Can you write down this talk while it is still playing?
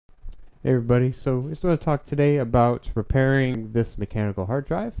Hey everybody, so I just want to talk today about repairing this mechanical hard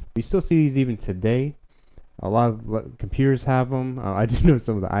drive. You still see these even today. A lot of computers have them. I do know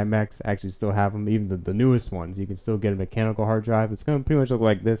some of the iMacs actually still have them, even the newest ones. You can still get a mechanical hard drive. It's going to pretty much look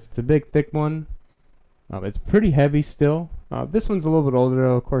like this. It's a big, thick one. It's pretty heavy still. This one's a little bit older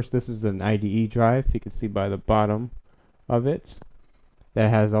though. Of course, this is an IDE drive. You can see by the bottom of it. That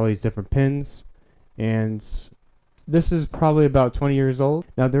has all these different pins. And this is probably about 20 years old.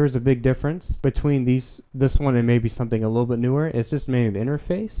 Now there is a big difference between this one and maybe something a little bit newer. It's just mainly the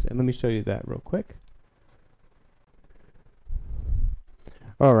interface, and let me show you that real quick.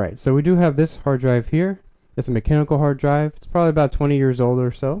 Alright, so we do have this hard drive here. It's a mechanical hard drive. It's probably about 20 years old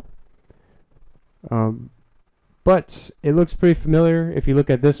or so. But it looks pretty familiar if you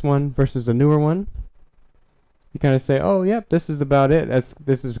look at this one versus a newer one. You kind of say, oh yep, this is about it.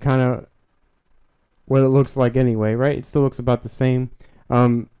 This is kind of what it looks like anyway, right? It still looks about the same.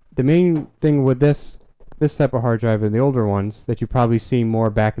 The main thing with this type of hard drive and the older ones that you probably see more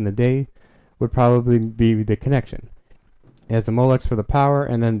back in the day would probably be the connection. It has a Molex for the power,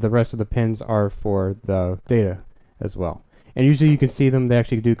 and then the rest of the pins are for the data as well. And usually you can see them, they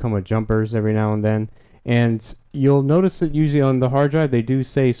actually do come with jumpers every now and then. And you'll notice that usually on the hard drive they do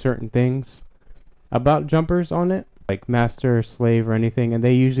say certain things about jumpers on it, like master, slave, or anything, and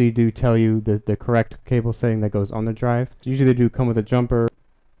they usually do tell you the correct cable setting that goes on the drive. Usually they do come with a jumper.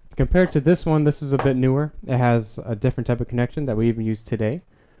 Compared to this one, this is a bit newer. It has a different type of connection that we even use today.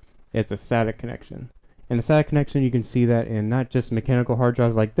 It's a SATA connection. And the SATA connection, you can see that in not just mechanical hard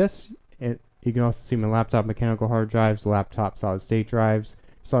drives like this, you can also see them in laptop mechanical hard drives, laptop solid state drives,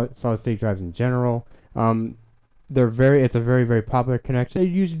 solid state drives in general. It's a very, very popular connection. They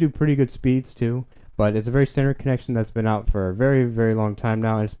usually do pretty good speeds too. But it's a very standard connection that's been out for a very, very long time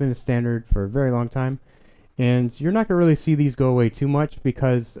now, and it's been a standard for a very long time. And you're not going to really see these go away too much,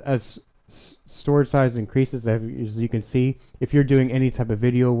 because as storage size increases, as you can see, if you're doing any type of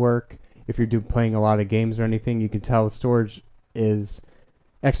video work, if you're playing a lot of games or anything, you can tell storage is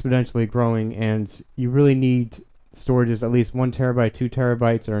exponentially growing, and you really need storages at least 1 terabyte, 2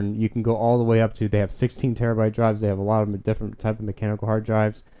 terabytes, or you can go all the way up to, they have 16 terabyte drives. They have a lot of different type of mechanical hard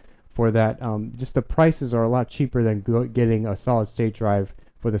drives. For that, just the prices are a lot cheaper than getting a solid state drive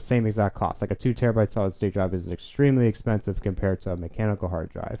for the same exact cost. Like a 2 terabyte solid state drive is extremely expensive compared to a mechanical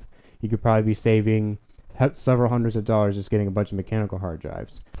hard drive. You could probably be saving several hundreds of dollars just getting a bunch of mechanical hard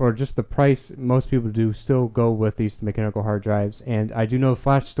drives. For just the price, most people do still go with these mechanical hard drives. And I do know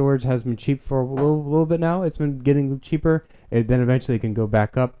flash storage has been cheap for a little bit now. It's been getting cheaper. Then eventually it can go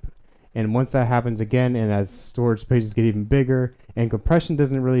back up. And once that happens again, and as storage spaces get even bigger, and compression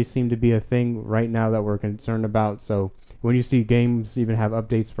doesn't really seem to be a thing right now that we're concerned about. So when you see games even have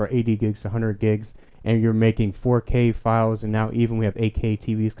updates for 80 gigs to 100 gigs, and you're making 4K files, and now even we have 8K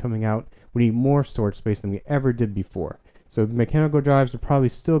TVs coming out, we need more storage space than we ever did before. So the mechanical drives are probably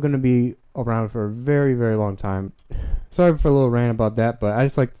still going to be around for a very, very long time. Sorry for a little rant about that, but I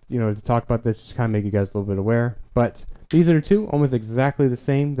just like to talk about this, just kind of make you guys a little bit aware. But these are two almost exactly the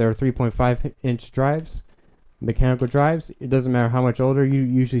same. They're 3.5-inch drives, mechanical drives. It doesn't matter how much older. You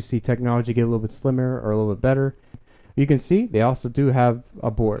usually see technology get a little bit slimmer or a little bit better. You can see they also do have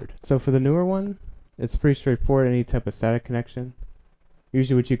a board. So for the newer one, it's pretty straightforward. Any type of SATA connection.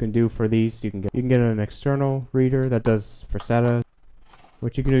 Usually what you can do for these, you can get an external reader that does for SATA.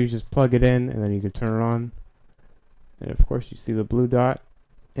 What you can do is just plug it in, and then you can turn it on. And of course you see the blue dot.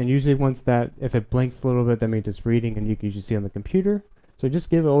 And usually if it blinks a little bit, that means it's reading, and you can usually see on the computer. So just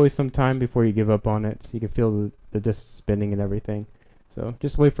give it always some time before you give up on it. You can feel the disc spinning and everything. So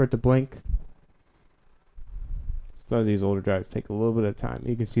just wait for it to blink. Sometimes these older drives take a little bit of time.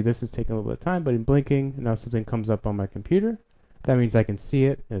 You can see this is taking a little bit of time, but in blinking, now something comes up on my computer. That means I can see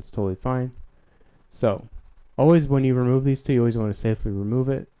it, and it's totally fine. So always when you remove these two, you always want to safely remove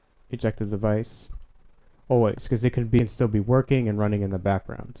it, eject the device. Always, because it can still be working and running in the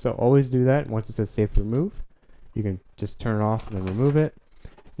background. So always do that. Once it says safe remove, you can just turn it off and then remove it.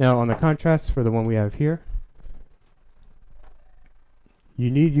 Now on the contrast for the one we have here, you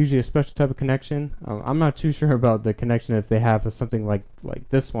need usually a special type of connection. I'm not too sure about the connection if they have something like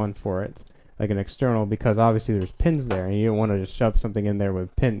this one for it, like an external, because obviously there's pins there, and you don't want to just shove something in there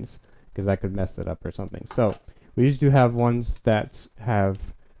with pins, because that could mess it up or something. So we usually do have ones that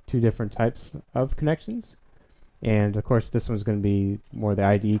have two different types of connections. And of course this one's going to be more the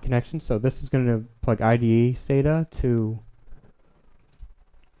IDE connection. So this is going to plug IDE SATA to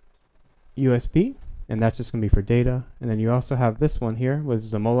USB, and that's just going to be for data. And then you also have this one here, which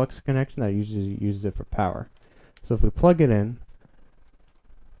is a Molex connection that usually uses it for power. So if we plug it in,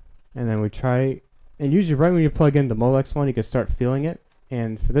 and then we try, and usually right when you plug in the Molex one, you can start feeling it.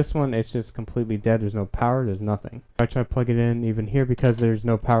 And for this one, it's just completely dead. There's no power, there's nothing. If I try to plug it in even here, because there's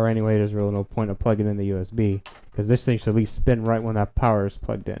no power anyway, there's really no point of plugging in the USB, because this thing should at least spin right when that power is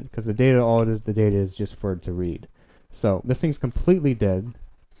plugged in, because the data, all it is, the data is just for it to read. So this thing's completely dead.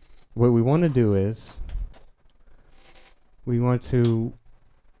 What we want to do is we want to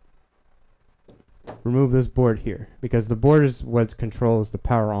remove this board here, because the board is what controls the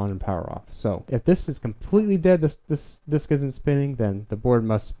power on and power off. So if this is completely dead, this disk isn't spinning, then the board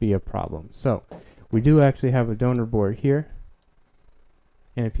must be a problem. So we do actually have a donor board here,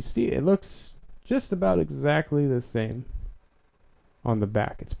 and if you see, it looks just about exactly the same on the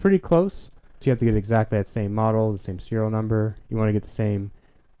back. It's pretty close, so you have to get exactly that same model, the same serial number. You want to get the same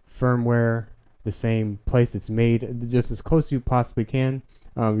firmware, the same place it's made, just as close as you possibly can.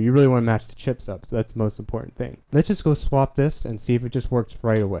 You really want to match the chips up, so that's the most important thing. Let's just go swap this and see if it just works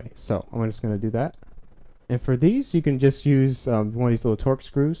right away. So I'm just going to do that. And for these, you can just use one of these little torque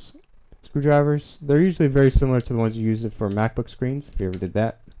screwdrivers. They're usually very similar to the ones you use it for MacBook screens, if you ever did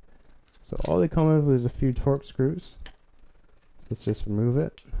that. So all they come with is a few torque screws. So let's just remove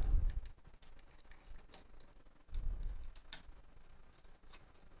it.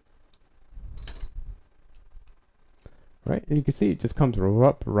 Right, and you can see it just comes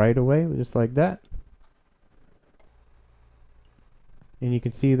up right away, just like that. And you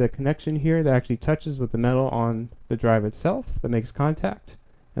can see the connection here that actually touches with the metal on the drive itself that makes contact,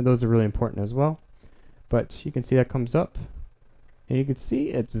 and those are really important as well. But you can see that comes up, and you can see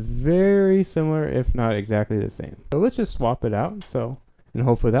it's very similar, if not exactly the same. So let's just swap it out, and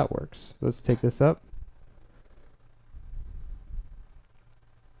hopefully that works. Let's take this up.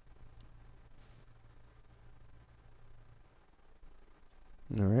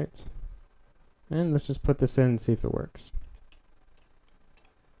 All right, and let's just put this in and see if it works.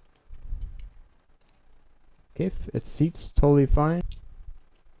 Okay, if it seats totally fine.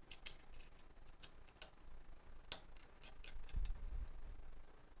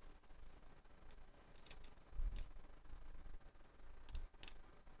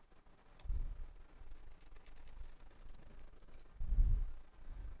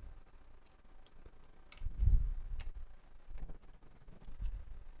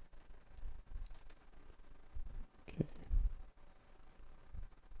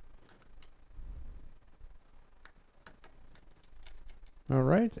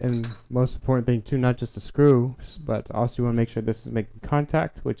 Alright, and most important thing too, not just the screws, but also you want to make sure this is making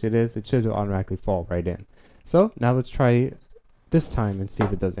contact, which it is. It should automatically fall right in. So now let's try this time and see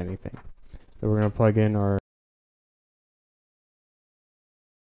if it does anything. So we're going to plug in our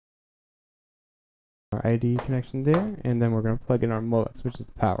ID connection there, and then we're going to plug in our Molex, which is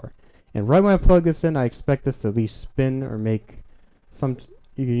the power. And right when I plug this in, I expect this to at least spin or make some,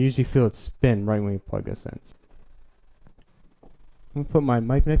 you can usually feel it spin right when you plug this in. I'm going to put my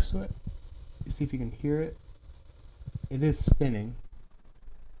mic next to it, see if you can hear it. It is spinning.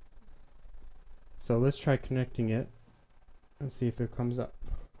 So let's try connecting it and see if it comes up.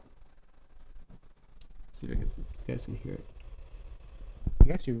 See if you guys can hear it. You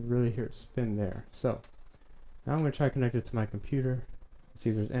can actually really hear it spin there. So now I'm going to try connect it to my computer and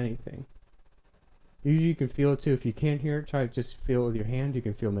see if there's anything. Usually you can feel it too. If you can't hear it, try to just feel it with your hand. You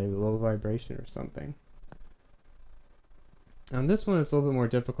can feel maybe a low vibration or something. On this one, it's a little bit more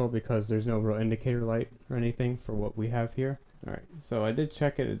difficult because there's no real indicator light or anything for what we have here. Alright, so I did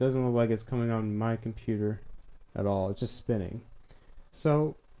check it. It doesn't look like it's coming on my computer at all. It's just spinning.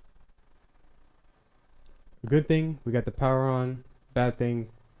 So, good thing, we got the power on. Bad thing,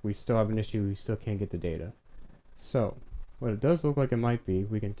 we still have an issue. We still can't get the data. So, what it does look like it might be,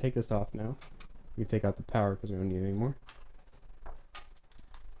 we can take this off now. We can take out the power because we don't need it anymore.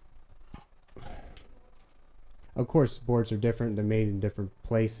 Of course, boards are different. They're made in different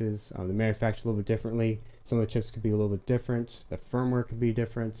places. They're manufactured a little bit differently. Some of the chips could be a little bit different. The firmware could be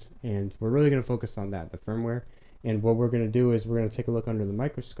different. And we're really going to focus on that, the firmware. And what we're going to do is we're going to take a look under the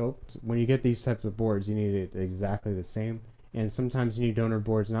microscope. When you get these types of boards, you need it exactly the same. And sometimes you need donor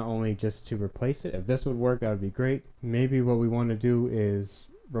boards not only just to replace it. If this would work, that would be great. Maybe what we want to do is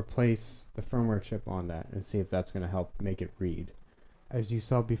replace the firmware chip on that and see if that's going to help make it read. As you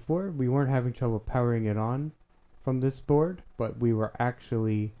saw before, we weren't having trouble powering it on from this board, but we were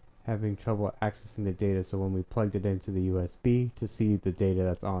actually having trouble accessing the data, so when we plugged it into the USB to see the data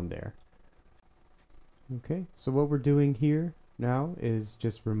that's on there. Okay, so what we're doing here now is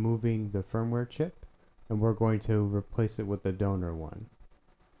just removing the firmware chip, and we're going to replace it with the donor one.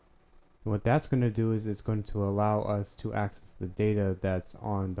 And what that's going to do is it's going to allow us to access the data that's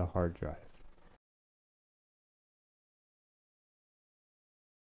on the hard drive.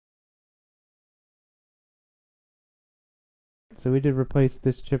 So we did replace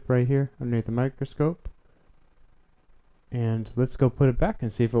this chip right here underneath the microscope. And let's go put it back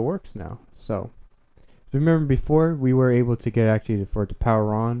and see if it works now. So, remember before we were able to get actually for it to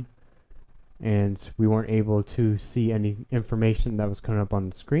power on, and we weren't able to see any information that was coming up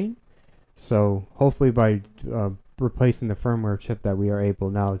on the screen. So hopefully by replacing the firmware chip that we are able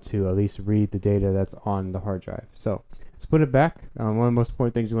now to at least read the data that's on the hard drive. So let's put it back. One of the most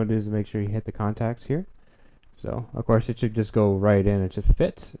important things you want to do is make sure you hit the contacts here. So of course it should just go right in. It should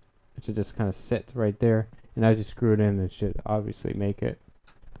fit. It should just kind of sit right there. And as you screw it in, it should obviously make it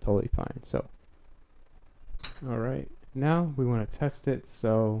totally fine. So, all right, now we want to test it.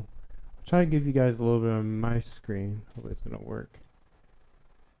 So I'll try to give you guys a little bit on my screen. Hopefully it's gonna work.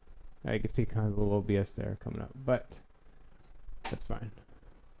 I can see kind of a little OBS there coming up, but that's fine.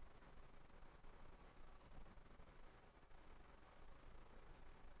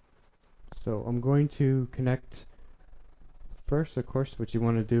 So I'm going to connect first. Of course, what you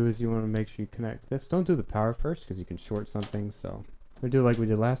want to do is you want to make sure you connect this. Don't do the power first because you can short something. So we do like we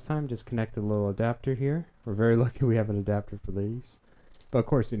did last time. Just connect a little adapter here. We're very lucky we have an adapter for these. But of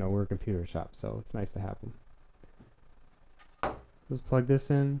course, you know, we're a computer shop, so it's nice to have them. Let's plug this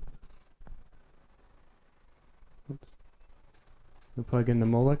in. Oops. We'll plug in the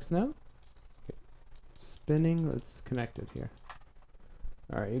Molex now. Okay. Spinning. Let's connect it here.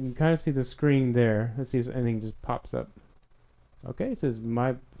 All right, you can kind of see the screen there. Let's see if anything just pops up. Okay, it says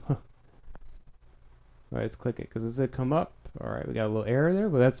my. All right, let's click it because does it come up? All right, we got a little error there,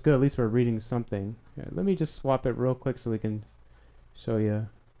 but that's good. At least we're reading something. Okay, let me just swap it real quick so we can show you.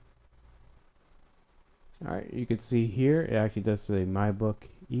 All right, you can see here it actually does say My Book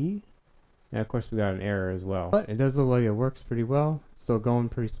E. And of course we got an error as well, but it does look like it works pretty well. It's still going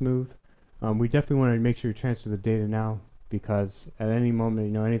pretty smooth. We definitely want to make sure you transfer the data now because at any moment,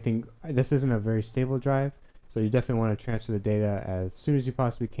 you know, anything, this isn't a very stable drive, so you definitely want to transfer the data as soon as you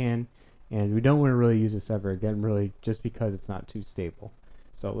possibly can. And we don't want to really use this ever again, really, just because it's not too stable.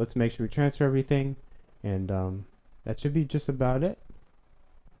 So let's make sure we transfer everything, and that should be just about it.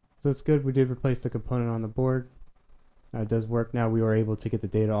 So it's good. We did replace the component on the board. It does work now. We were able to get the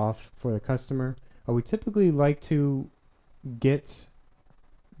data off for the customer. We typically like to get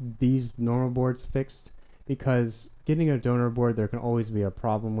these normal boards fixed because getting a donor board, there can always be a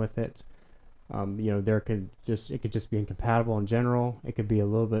problem with it. You know, it could just be incompatible in general. It could be a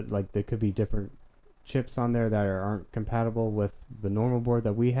little bit like there could be different chips on there that aren't compatible with the normal board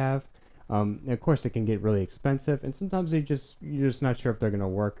that we have. And of course, it can get really expensive, and sometimes you're just not sure if they're going to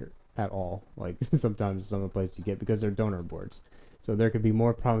work at all. Like sometimes some of the places you get because they're donor boards, so there could be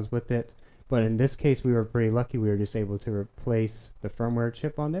more problems with it. But in this case, we were pretty lucky. We were just able to replace the firmware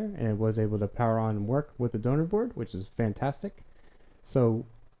chip on there, and it was able to power on and work with the donor board, which is fantastic. So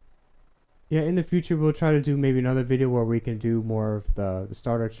yeah, in the future, we'll try to do maybe another video where we can do more of the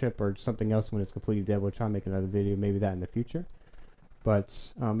starter chip or something else when it's completely dead. We'll try and make another video, maybe that in the future.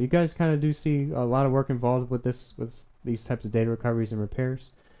 But you guys kind of do see a lot of work involved with these types of data recoveries and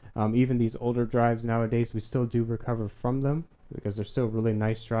repairs. Even these older drives nowadays, we still do recover from them because they're still really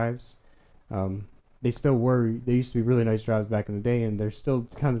nice drives. They used to be really nice drives back in the day, and they're still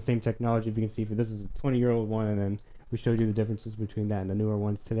kind of the same technology. If you can see, this is a 20-year-old one, and then we showed you the differences between that and the newer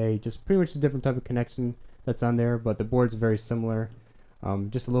ones today. Just pretty much a different type of connection that's on there, but the board's very similar.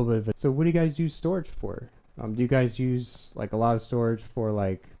 Just a little bit of it. So what do you guys use storage for? Do you guys use like a lot of storage for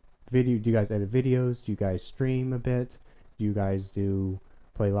like video? Do you guys edit videos? Do you guys stream a bit? Do you guys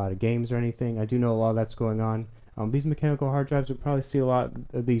play a lot of games or anything? I do know a lot of that's going on. These mechanical hard drives, will probably see a lot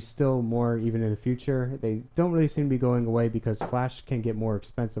of these still more even in the future. They don't really seem to be going away because flash can get more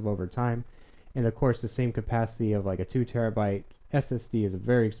expensive over time. And of course, the same capacity of like a 2 terabyte SSD is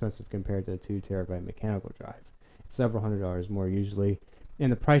very expensive compared to a 2 terabyte mechanical drive. It's several $100s more usually.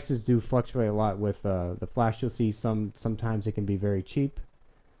 And the prices do fluctuate a lot with the flash. You'll see sometimes it can be very cheap,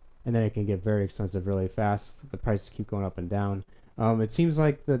 and then it can get very expensive really fast. The prices keep going up and down. It seems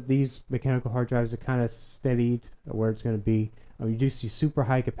like that these mechanical hard drives are kind of steadied where it's going to be. You do see super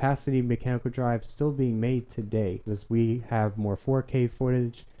high capacity mechanical drives still being made today. As we have more 4K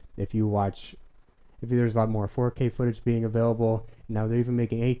footage, if there's a lot more 4K footage being available, now they're even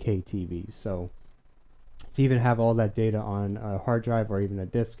making 8K TVs. So to even have all that data on a hard drive or even a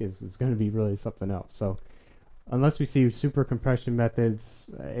disk is going to be really something else. So unless we see super compression methods,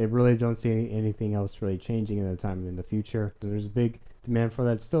 I really don't see anything else really changing in the future. So there's a big demand for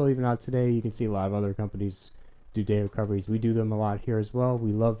that still even out today. You can see a lot of other companies do data recoveries. We do them a lot here as well.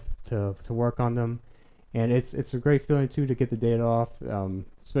 We love to work on them, and it's a great feeling too to get the data off,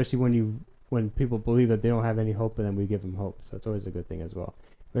 especially when people believe that they don't have any hope, and then we give them hope. So it's always a good thing as well.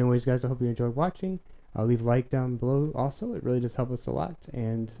 But anyways, guys, I hope you enjoyed watching. Leave a like down below also. It really does help us a lot.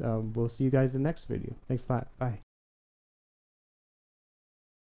 And we'll see you guys in the next video. Thanks a lot. Bye.